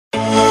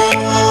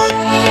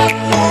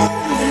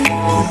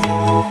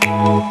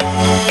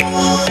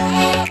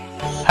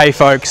Hey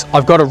folks,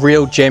 I've got a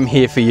real gem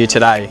here for you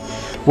today.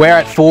 We're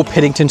at 4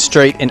 Piddington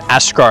Street in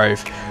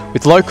Ashgrove,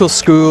 with local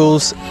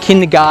schools,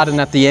 kindergarten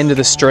at the end of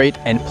the street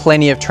and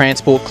plenty of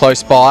transport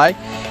close by.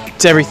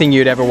 It's everything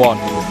you'd ever want.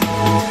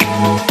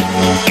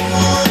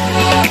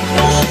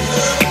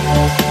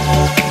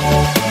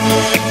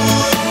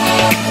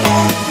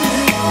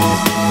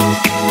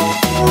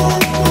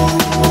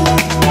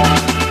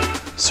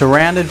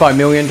 Surrounded by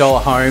million-dollar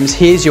homes,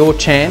 here's your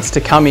chance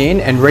to come in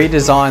and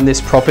redesign this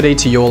property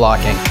to your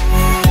liking.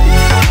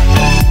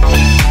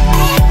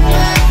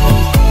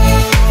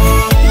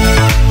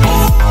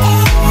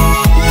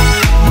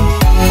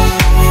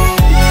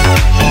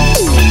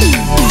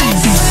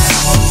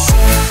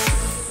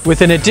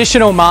 With an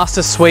additional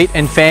master suite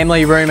and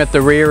family room at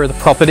the rear of the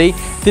property,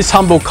 this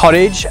humble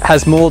cottage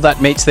has more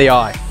that meets the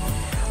eye.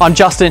 I'm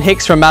Madeleine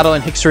Hicks from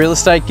Madeleine Hicks Real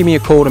Estate. Give me a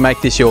call to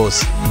make this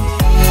yours.